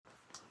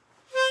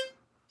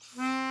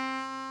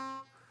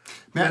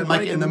Matt and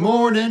Mike in the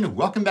morning.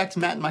 Welcome back to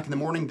Matt and Mike in the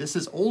morning. This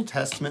is Old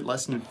Testament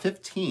lesson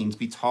 15 to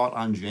be taught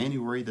on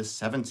January the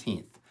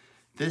 17th.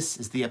 This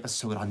is the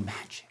episode on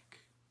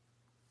magic.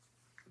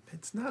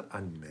 It's not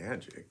on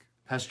magic.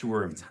 Pastor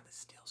Worm. It's on the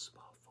still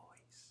small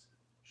voice.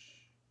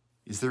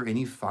 Is there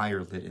any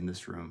fire lit in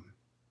this room?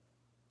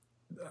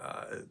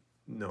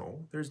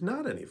 No, there's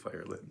not any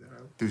fire lit.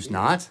 There's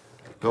not?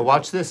 Go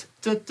watch this.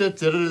 Ooh,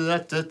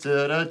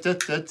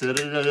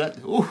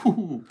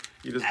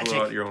 You just magic.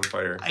 blew out your own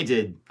fire. I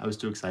did. I was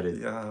too excited.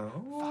 Yeah.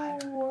 Oh,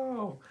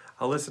 wow.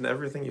 I'll listen to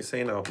everything you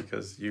say now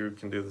because you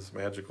can do this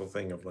magical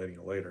thing of lighting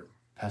a lighter.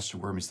 Pastor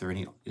Worm, is there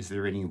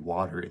any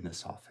water in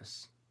this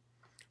office?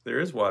 There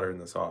is water in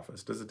this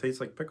office. Does it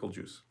taste like pickle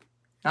juice?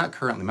 Not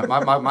currently.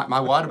 My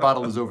water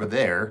bottle is over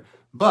there,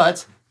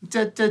 but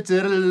Did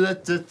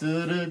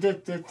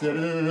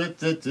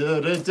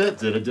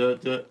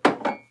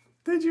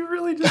you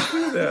really just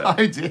do that?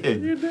 I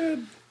did. You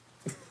did.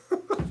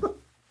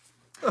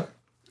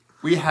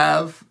 We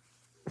have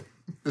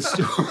the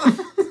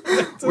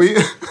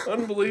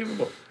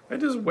Unbelievable. I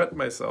just wet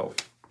myself.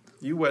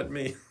 You wet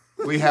me.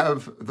 we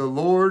have the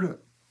Lord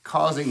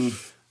causing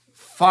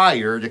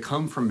fire to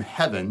come from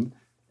heaven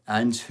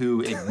and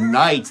to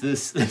ignite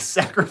this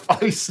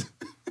sacrifice.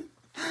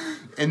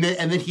 And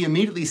then he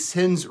immediately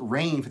sends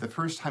rain for the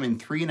first time in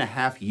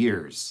 3.5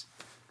 years.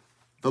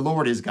 The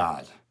Lord is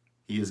God.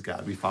 He is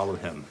God. We follow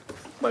him.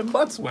 My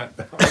butt's wet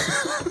now.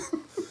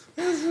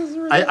 This is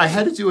really... I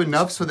had to do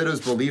enough so that it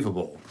was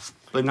believable,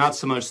 but not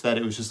so much that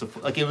it was just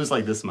it was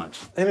like this much.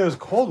 And it was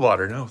cold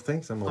water. No,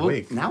 thanks. I'm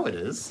awake. Oh, now it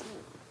is.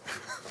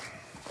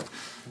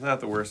 Not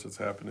the worst that's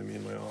happened to me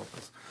in my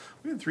office.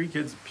 We had 3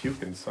 kids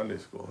puke in Sunday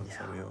school.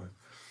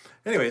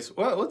 Anyways,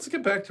 well, let's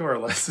get back to our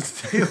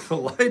lesson today of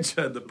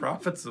Elijah and the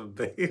prophets of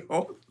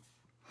Baal,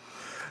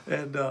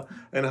 and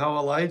how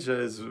Elijah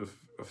is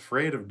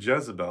afraid of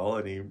Jezebel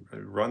and he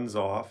runs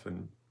off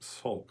and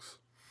sulks.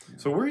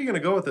 So where are you going to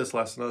go with this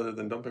lesson other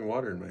than dumping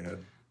water in my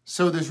head?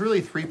 So there's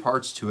really 3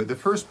 parts to it. The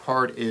first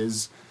part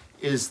is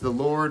the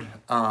Lord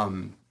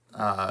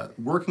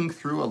working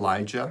through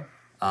Elijah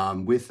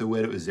with the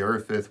widow of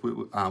Zarephath,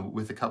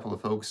 with a couple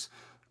of folks,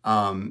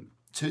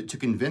 to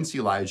convince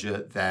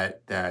Elijah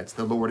that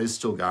the Lord is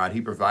still God.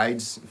 He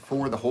provides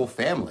for the whole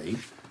family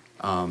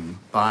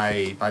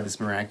by this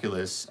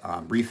miraculous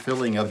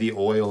refilling of the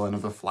oil and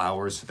of the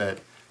flowers, so that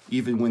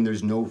even when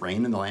there's no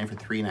rain in the land for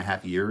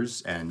 3.5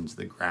 years and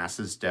the grass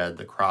is dead,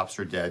 the crops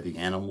are dead, the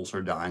animals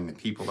are dying, the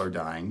people are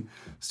dying,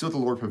 still the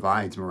Lord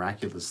provides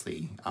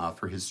miraculously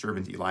for his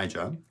servant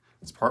Elijah.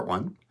 That's part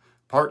 1.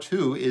 Part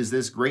 2 is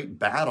this great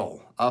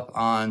battle up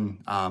on,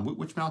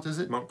 which mount is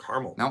it? Mount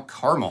Carmel. Mount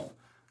Carmel.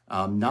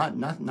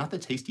 Not the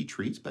tasty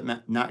treats, but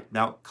not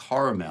Mount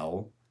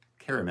Carmel.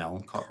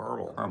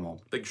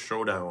 Carmel. Big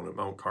showdown at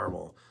Mount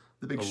Carmel.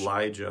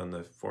 Elijah and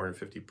the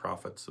 450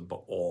 prophets of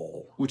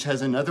Baal. Which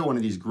has another one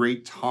of these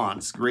great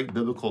taunts, great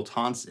biblical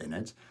taunts in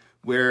it,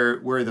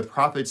 where the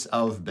prophets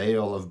of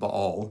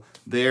Baal,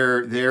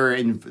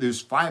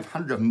 there's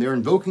 500 of them. They're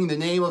invoking the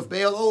name of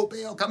Baal. Oh,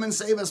 Baal, come and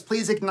save us.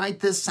 Please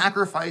ignite this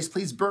sacrifice.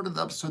 Please burn it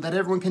up so that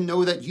everyone can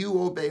know that you,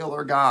 oh Baal,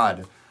 are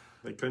God.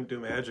 They couldn't do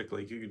magic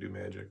like you could do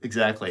magic.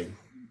 Exactly.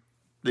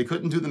 They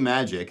couldn't do the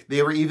magic.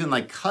 They were even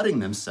cutting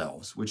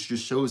themselves, which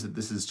just shows that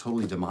this is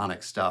totally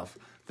demonic stuff.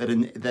 That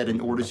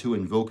in order to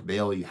invoke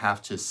Baal, you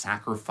have to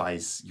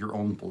sacrifice your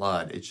own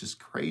blood. It's just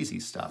crazy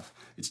stuff.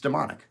 It's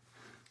demonic.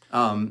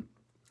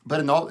 But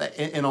in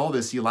all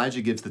this,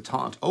 Elijah gives the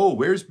taunt. Oh,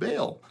 where's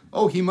Baal?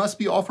 Oh, he must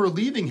be off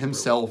relieving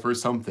himself or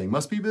something.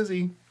 Must be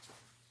busy.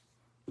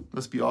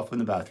 Must be off in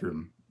the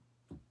bathroom.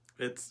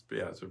 It's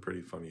a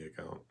pretty funny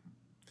account.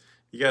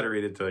 You got to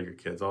read it to your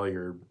kids. All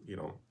your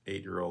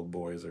 8-year-old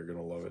boys are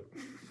gonna love it.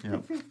 Yeah.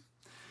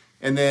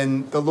 And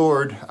then the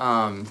Lord,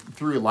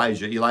 through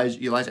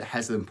Elijah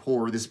has them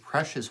pour this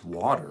precious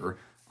water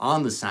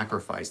on the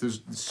sacrifice.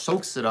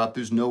 Soaks it up.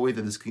 There's no way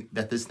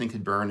that this thing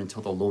could burn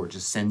until the Lord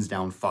just sends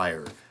down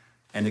fire,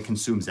 and it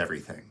consumes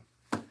everything.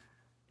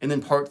 And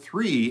then part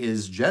 3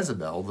 is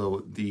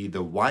Jezebel,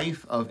 the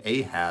wife of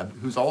Ahab,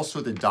 who's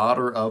also the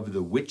daughter of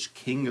the witch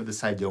king of the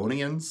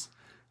Sidonians.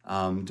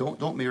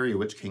 Don't marry a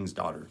witch king's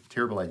daughter.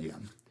 Terrible idea.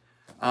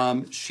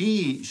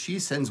 She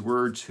sends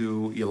word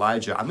to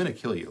Elijah, I'm going to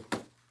kill you.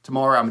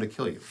 Tomorrow I'm going to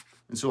kill you.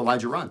 And so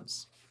Elijah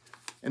runs.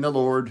 And the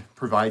Lord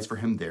provides for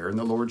him there. And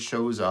the Lord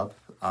shows up.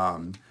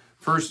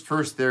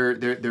 First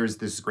there's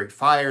this great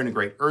fire and a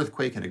great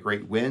earthquake and a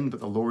great wind,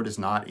 but the Lord is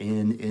not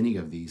in any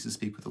of these to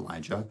speak with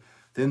Elijah.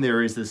 Then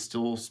there is this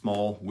still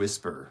small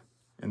whisper.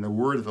 And the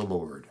word of the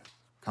Lord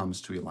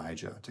comes to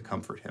Elijah to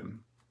comfort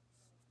him.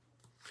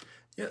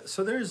 Yeah,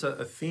 so there's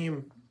a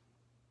theme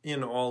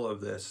in all of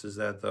this, is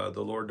that the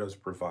Lord does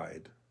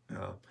provide.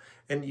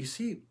 And you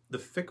see the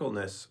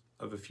fickleness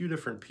of a few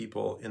different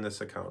people in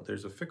this account.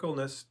 There's a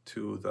fickleness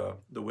to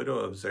the widow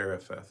of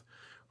Zarephath,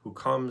 who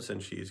comes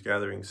and she's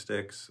gathering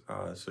sticks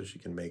so she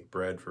can make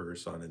bread for her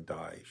son and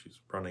die. She's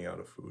running out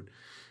of food.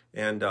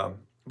 And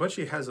but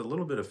she has a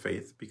little bit of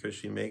faith because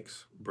she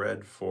makes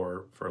bread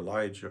for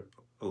Elijah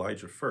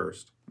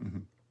first. Mm-hmm.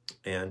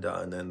 And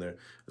then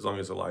as long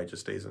as Elijah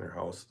stays in her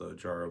house, the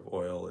jar of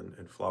oil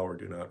and flour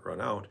do not run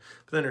out.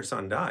 But then her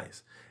son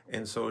dies.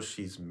 And so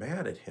she's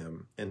mad at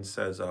him and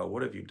says,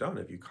 what have you done?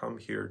 Have you come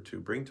here to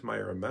bring to my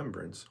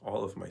remembrance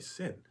all of my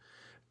sin?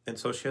 And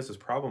so she has this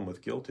problem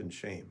with guilt and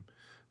shame,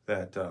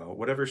 that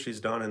whatever she's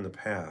done in the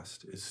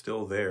past is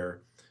still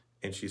there.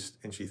 And she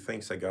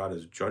thinks that God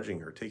is judging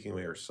her, taking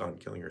away her son,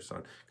 killing her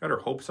son. Got her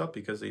hopes up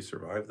because they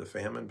survived the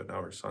famine, but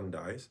now her son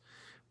dies.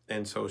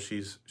 And so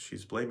she's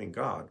blaming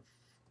God.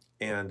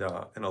 And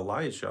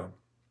Elijah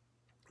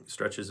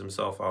stretches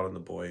himself out on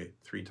the boy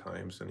 3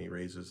 times, and he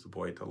raises the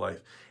boy to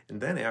life. And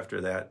then after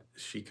that,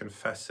 she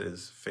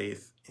confesses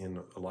faith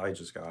in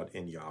Elijah's God,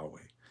 in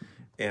Yahweh.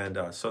 And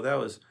so that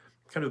was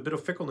kind of a bit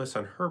of fickleness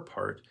on her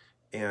part,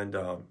 and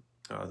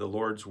the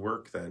Lord's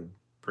work then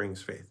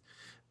brings faith.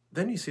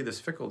 Then you see this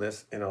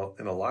fickleness in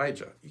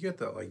Elijah. You get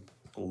that like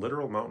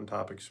literal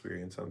mountaintop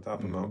experience on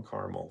top of Mount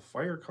Carmel.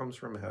 Fire comes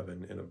from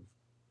heaven in a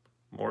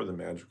more than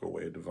magical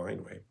way, a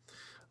divine way.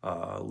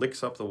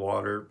 Licks up the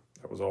water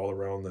that was all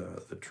around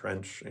the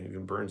trench, and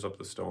even burns up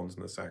the stones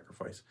in the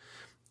sacrifice.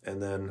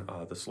 And then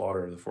the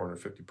slaughter of the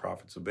 450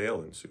 prophets of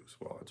Baal ensues.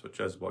 Well, that's what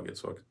Jezebel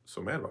gets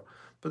so mad about.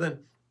 But then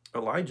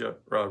Elijah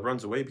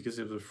runs away because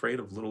he was afraid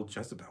of little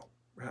Jezebel.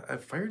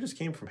 Fire just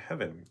came from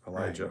heaven,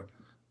 Elijah.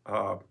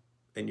 Right.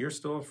 And you're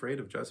still afraid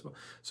of Jezebel?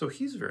 So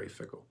he's very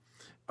fickle.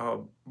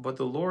 But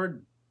the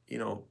Lord,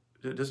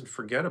 doesn't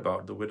forget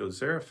about the widow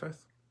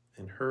Zarephath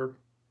and her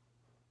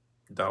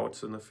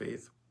doubts in the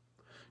faith.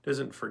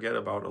 Doesn't forget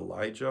about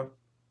Elijah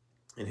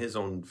and his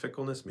own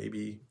fickleness.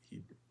 Maybe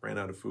he ran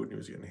out of food and he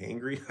was getting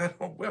hangry. I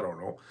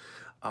don't know.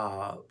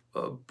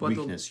 But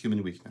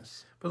human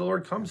weakness. But the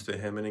Lord comes to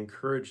him and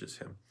encourages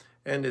him.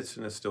 And it's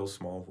in a still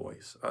small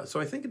voice. So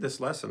I think in this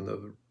lesson,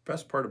 the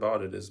best part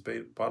about it is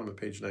bottom of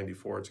page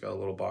 94. It's got a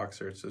little box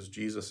there. It says,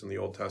 Jesus in the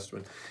Old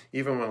Testament.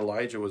 Even when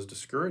Elijah was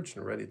discouraged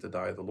and ready to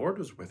die, the Lord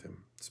was with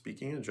him,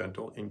 speaking in a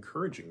gentle,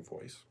 encouraging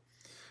voice.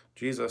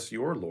 Jesus,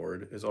 your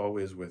Lord, is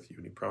always with you,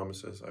 and he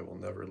promises, I will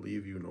never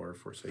leave you nor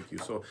forsake you.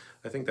 So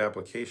I think the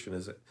application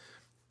is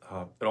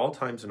at all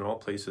times and all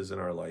places in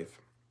our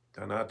life,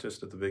 not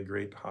just at the big,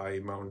 great, high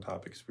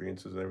mountaintop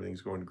experiences and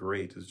everything's going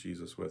great, is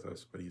Jesus with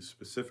us, but he's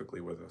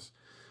specifically with us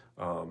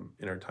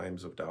in our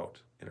times of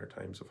doubt, in our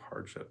times of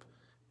hardship.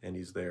 And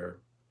he's there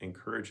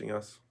encouraging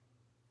us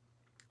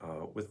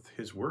with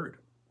his word.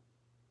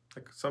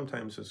 Like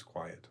sometimes it's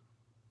quiet,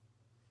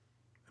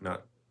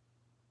 not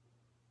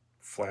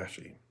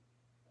flashy.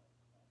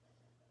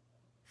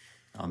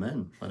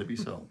 Amen. Let it be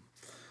so.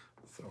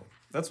 So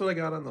that's what I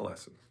got on the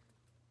lesson.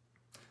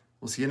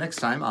 We'll see you next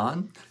time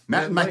on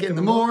Matt and Mike in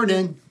the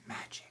Morning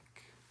Magic.